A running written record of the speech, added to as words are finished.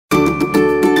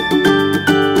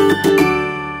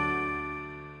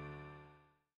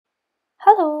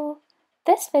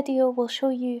This video will show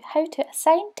you how to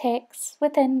assign texts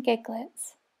within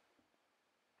Giglets.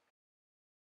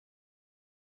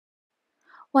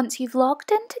 Once you've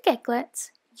logged into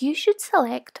Giglets, you should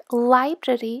select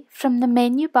Library from the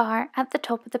menu bar at the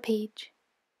top of the page.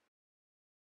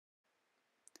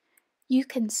 You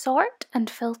can sort and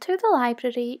filter the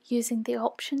library using the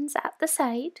options at the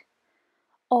side,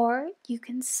 or you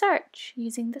can search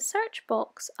using the search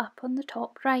box up on the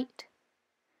top right.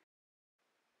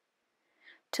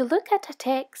 To look at a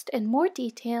text in more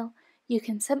detail, you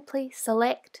can simply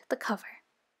select the cover.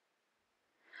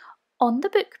 On the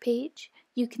book page,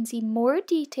 you can see more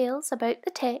details about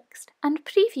the text and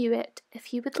preview it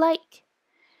if you would like.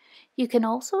 You can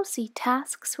also see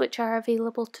tasks which are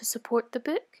available to support the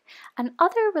book and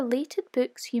other related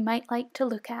books you might like to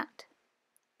look at.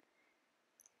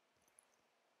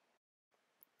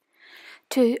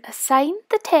 To assign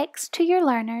the text to your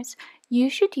learners, you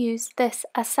should use this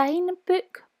Assign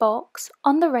Book box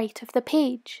on the right of the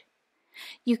page.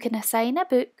 You can assign a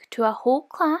book to a whole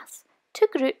class, to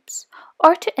groups,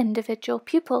 or to individual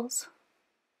pupils.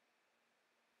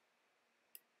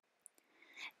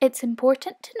 It's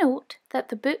important to note that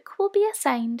the book will be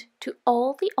assigned to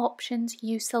all the options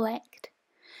you select.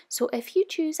 So if you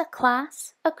choose a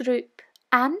class, a group,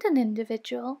 and an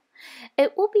individual,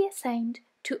 it will be assigned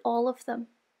to all of them.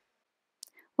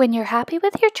 When you're happy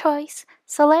with your choice,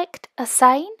 select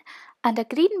Assign and a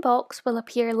green box will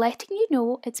appear letting you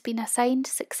know it's been assigned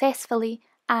successfully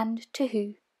and to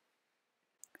who.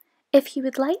 If you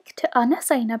would like to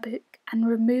unassign a book and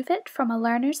remove it from a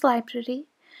learner's library,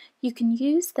 you can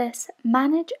use this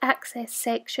Manage Access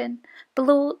section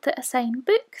below the Assign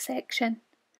Book section.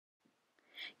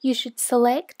 You should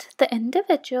select the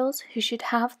individuals who should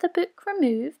have the book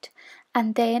removed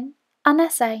and then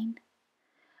unassign.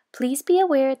 Please be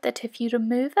aware that if you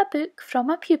remove a book from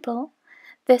a pupil,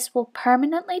 this will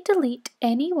permanently delete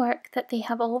any work that they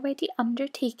have already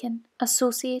undertaken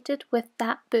associated with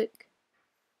that book.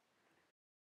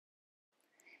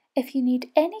 If you need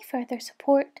any further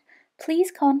support,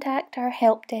 please contact our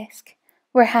help desk.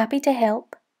 We're happy to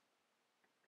help.